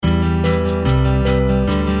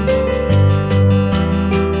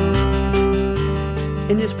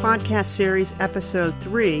podcast series, episode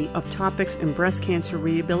 3 of Topics in Breast Cancer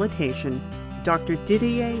Rehabilitation, Dr.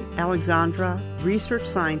 Didier Allexandre, research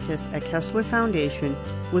scientist at Kessler Foundation,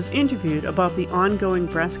 was interviewed about the ongoing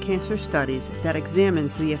breast cancer studies that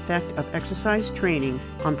examines the effect of exercise training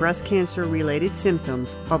on breast cancer-related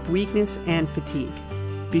symptoms of weakness and fatigue.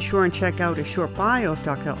 Be sure and check out a short bio of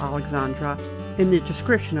Dr. Allexandre in the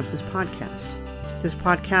description of this podcast. This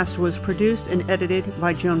podcast was produced and edited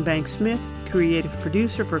by Joan Banks-Smith, creative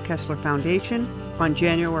producer for Kessler Foundation, on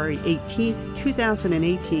January 18,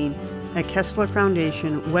 2018, at Kessler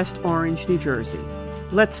Foundation, West Orange, New Jersey.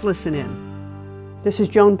 Let's listen in. This is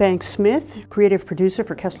Joan Banks-Smith, creative producer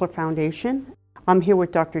for Kessler Foundation. I'm here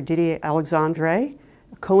with Dr. Didier Allexandre,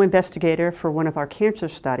 a co-investigator for one of our cancer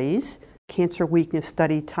studies, cancer weakness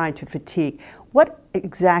study tied to fatigue. What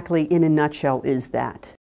exactly, in a nutshell, is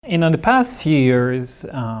that? In the past few years,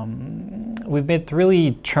 we've made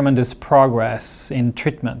really tremendous progress in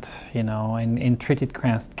treatment, in treated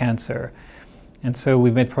cancer. And so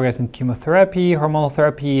we've made progress in chemotherapy, hormonal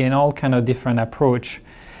therapy, and all kind of different approach.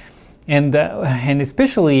 And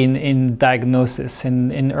especially in diagnosis,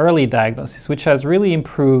 in early diagnosis, which has really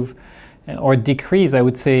improved or decreased, I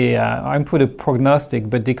would say, I put a prognostic,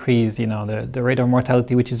 but decreased, the rate of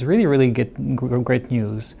mortality, which is really, really great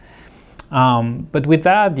news. But with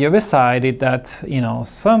that, the other side is that,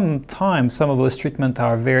 sometimes some of those treatments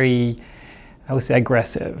are very, I would say,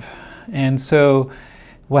 aggressive. And so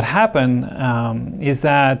what happened is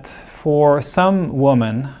that for some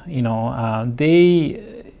women,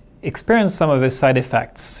 they experience some of the side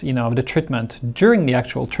effects, of the treatment during the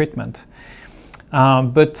actual treatment.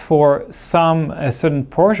 But for a certain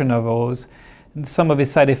portion of those, some of the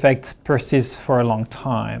side effects persist for a long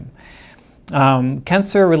time.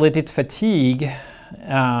 Cancer-related fatigue,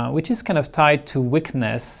 which is kind of tied to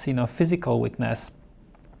weakness, physical weakness,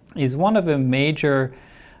 is one of the major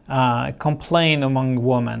complaints among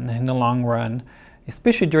women in the long run,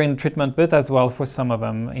 especially during treatment, but as well for some of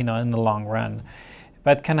them, in the long run.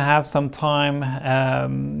 But can have sometime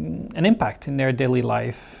an impact in their daily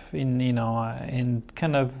life, in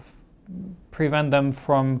kind of prevent them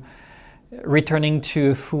from returning to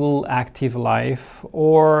a full active life,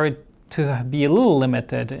 or to be a little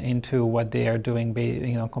limited into what they are doing,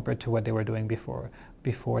 compared to what they were doing before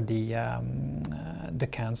the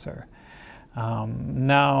cancer.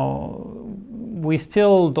 Now, we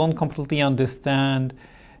still don't completely understand,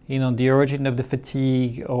 the origin of the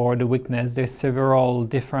fatigue or the weakness. There's several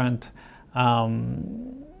different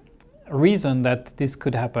reasons that this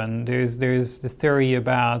could happen. There's the theory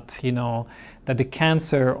about, that the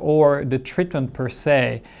cancer or the treatment per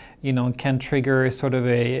se, can trigger sort of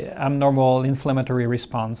a abnormal inflammatory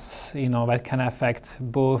response, that can affect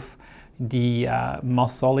both the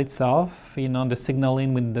muscle itself, the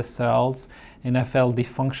signaling with the cells, NFL, the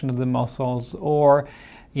function of the muscles, or,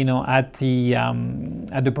 at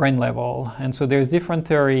the brain level. And so there's different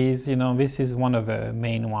theories, this is one of the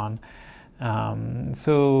main one.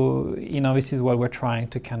 So, this is what we're trying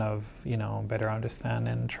to kind of, better understand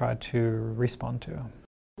and try to respond to.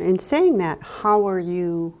 In saying that, how are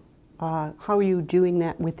you doing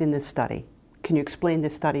that within the study? Can you explain the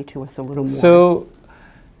study to us a little more? So,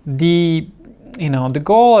 the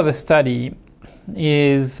goal of a study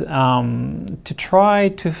is to try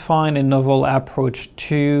to find a novel approach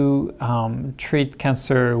to treat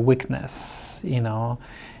cancer weakness.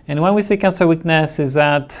 And when we say cancer weakness, is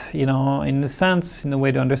that in a sense, in a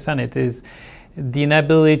way to understand it, is the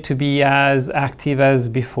inability to be as active as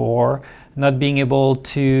before, not being able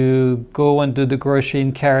to go and do the grocery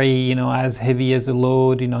and carry, as heavy as a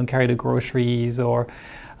load, and carry the groceries, or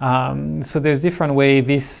so there's different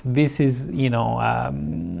ways this is,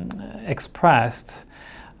 expressed,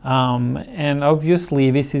 and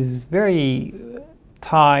obviously this is very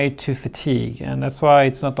tied to fatigue, and that's why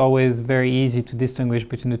it's not always very easy to distinguish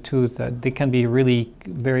between the two, that they can be really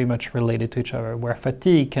very much related to each other, where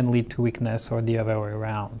fatigue can lead to weakness or the other way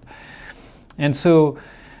around. And so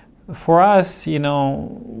for us,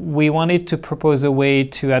 we wanted to propose a way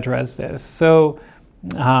to address this. So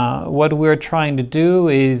what we're trying to do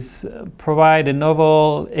is provide a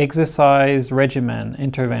novel exercise regimen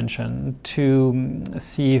intervention to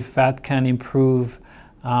see if that can improve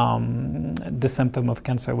the symptom of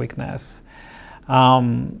cancer weakness.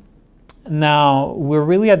 Now, we're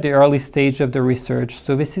really at the early stage of the research,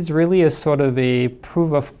 so this is really a sort of a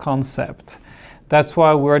proof of concept. That's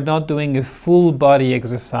why we're not doing a full body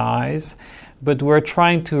exercise, but we're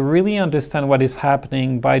trying to really understand what is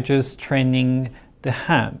happening by just training the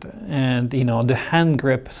hand and the hand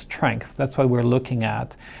grip strength. That's what we're looking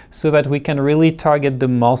at, so that we can really target the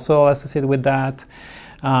muscle associated with that.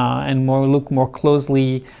 and look more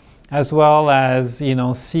closely, as well as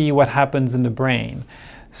see what happens in the brain.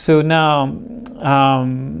 So now,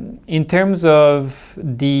 in terms of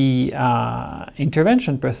the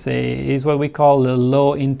intervention per se, is what we call a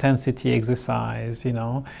low intensity exercise.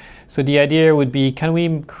 So the idea would be, can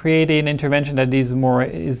we create an intervention that is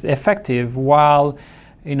effective while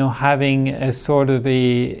having a sort of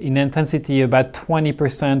an intensity about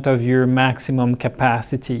 20% of your maximum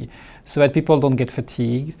capacity, so that people don't get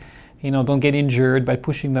fatigued, don't get injured by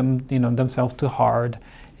pushing themselves too hard.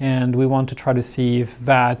 And we want to try to see if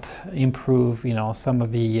that improve, some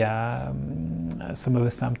of the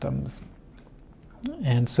symptoms.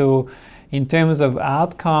 And so, in terms of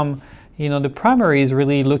outcome, the primary is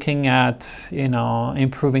really looking at,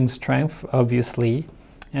 improving strength, obviously.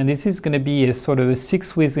 And this is going to be a sort of a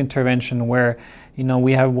 6-week intervention where,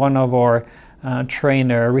 we have one of our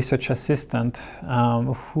trainer, research assistant,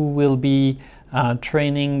 who will be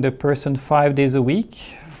training the person 5 days a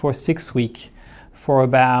week for 6 weeks. For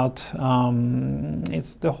about,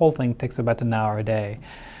 the whole thing takes about an hour a day.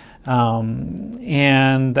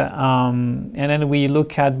 And then we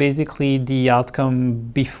look at basically the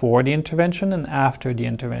outcome before the intervention and after the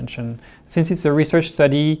intervention. Since it's a research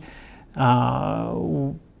study,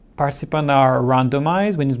 participants are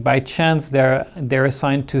randomized. When by chance they're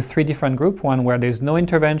assigned to 3 different groups, one where there's no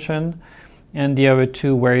intervention, and the other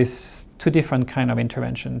 2 where it's 2 different kind of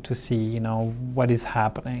intervention to see, what is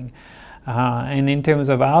happening. And in terms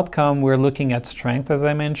of outcome, we're looking at strength, as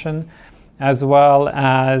I mentioned, as well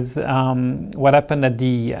as what happened at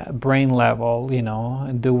the brain level,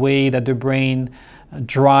 the way that the brain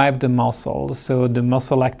drive the muscles. So the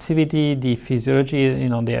muscle activity, the physiology,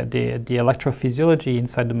 the electrophysiology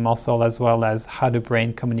inside the muscle, as well as how the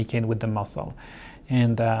brain communicates with the muscle.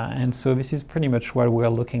 And so this is pretty much what we're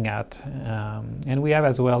looking at. And we have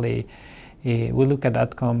as well we look at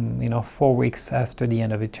outcome, 4 weeks after the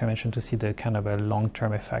end of intervention to see the kind of a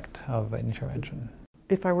long-term effect of an intervention.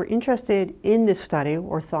 If I were interested in this study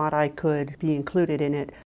or thought I could be included in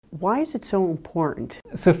it, why is it so important?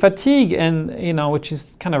 So fatigue, and which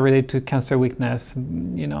is kind of related to cancer weakness,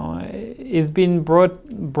 is being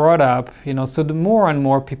brought up. So the more and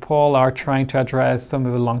more people are trying to address some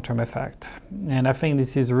of the long-term effect, and I think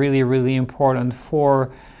this is really, really important for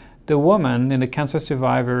the woman and the cancer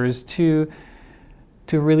survivors to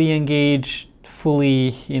really engage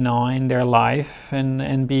fully, in their life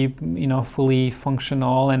and be, fully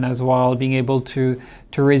functional, and as well being able to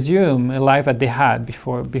resume a life that they had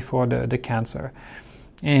before the cancer.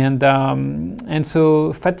 And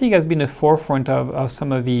so fatigue has been a forefront of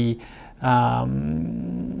some of the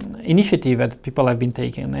initiative that people have been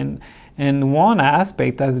taking. And one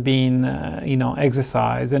aspect has been,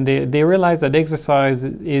 exercise, and they realize that exercise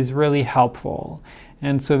is really helpful.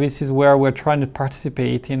 And so this is where we're trying to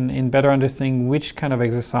participate in better understanding which kind of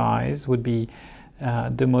exercise would be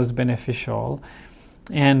the most beneficial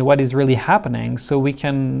and what is really happening, so we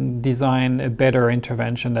can design a better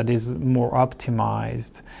intervention that is more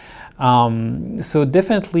optimized. So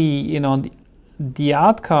definitely, the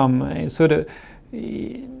outcome,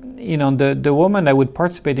 the woman that would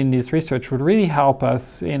participate in this research would really help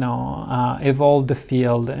us, evolve the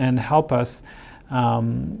field and help us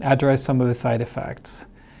address some of the side effects.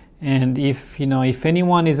 And if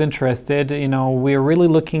anyone is interested, we're really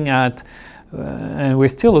looking at, and we're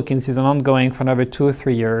still looking, this is an ongoing for another 2 or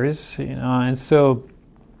 3 years, and so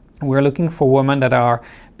we're looking for women that are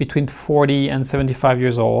between 40 and 75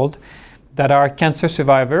 years old, that are cancer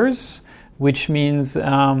survivors, which means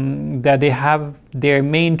that they have their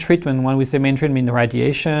main treatment. When we say main treatment,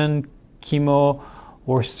 radiation, chemo,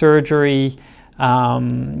 or surgery,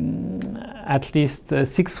 at least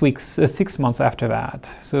 6 months after that.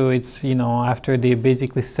 So it's, after they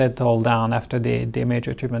basically settle down after their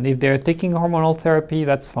major treatment. If they're taking hormonal therapy,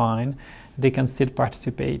 that's fine. They can still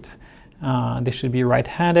participate. They should be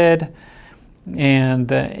right-handed.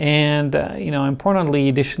 And importantly,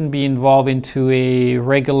 they shouldn't be involved into a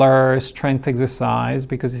regular strength exercise,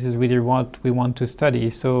 because this is really what we want to study.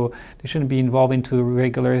 So they shouldn't be involved into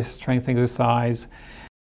regular strength exercise.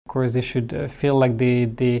 Of course, they should feel like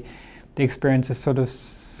they experience a sort of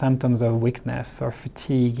symptoms of weakness or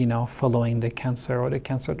fatigue, following the cancer or the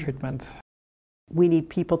cancer treatment. We need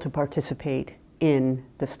people to participate in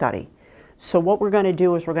the study. So what we're going to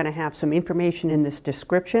do is we're going to have some information in this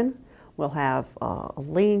description. We'll have a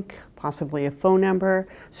link, possibly a phone number.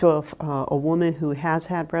 So if a woman who has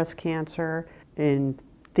had breast cancer and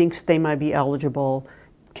thinks they might be eligible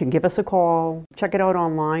can give us a call, check it out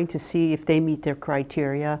online to see if they meet their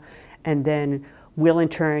criteria, and then we'll in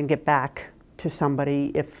turn get back to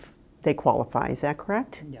somebody if they qualify. Is that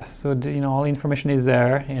correct? Yes. So all information is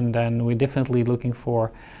there, and then we're definitely looking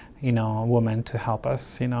for women to help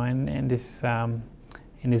us in this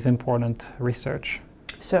important research.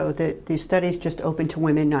 So the study's just open to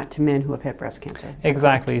women, not to men who have had breast cancer.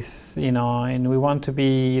 Exactly. And we want to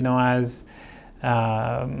be as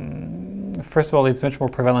first of all, it's much more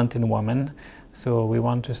prevalent in women, so we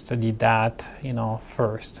want to study that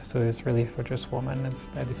first. So it's really for just women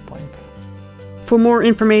at this point. For more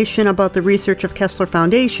information about the research of Kessler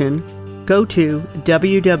Foundation, go to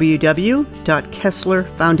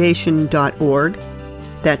www.kesslerfoundation.org.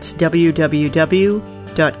 That's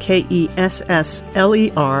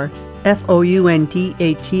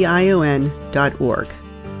www.kesslerfoundation.org.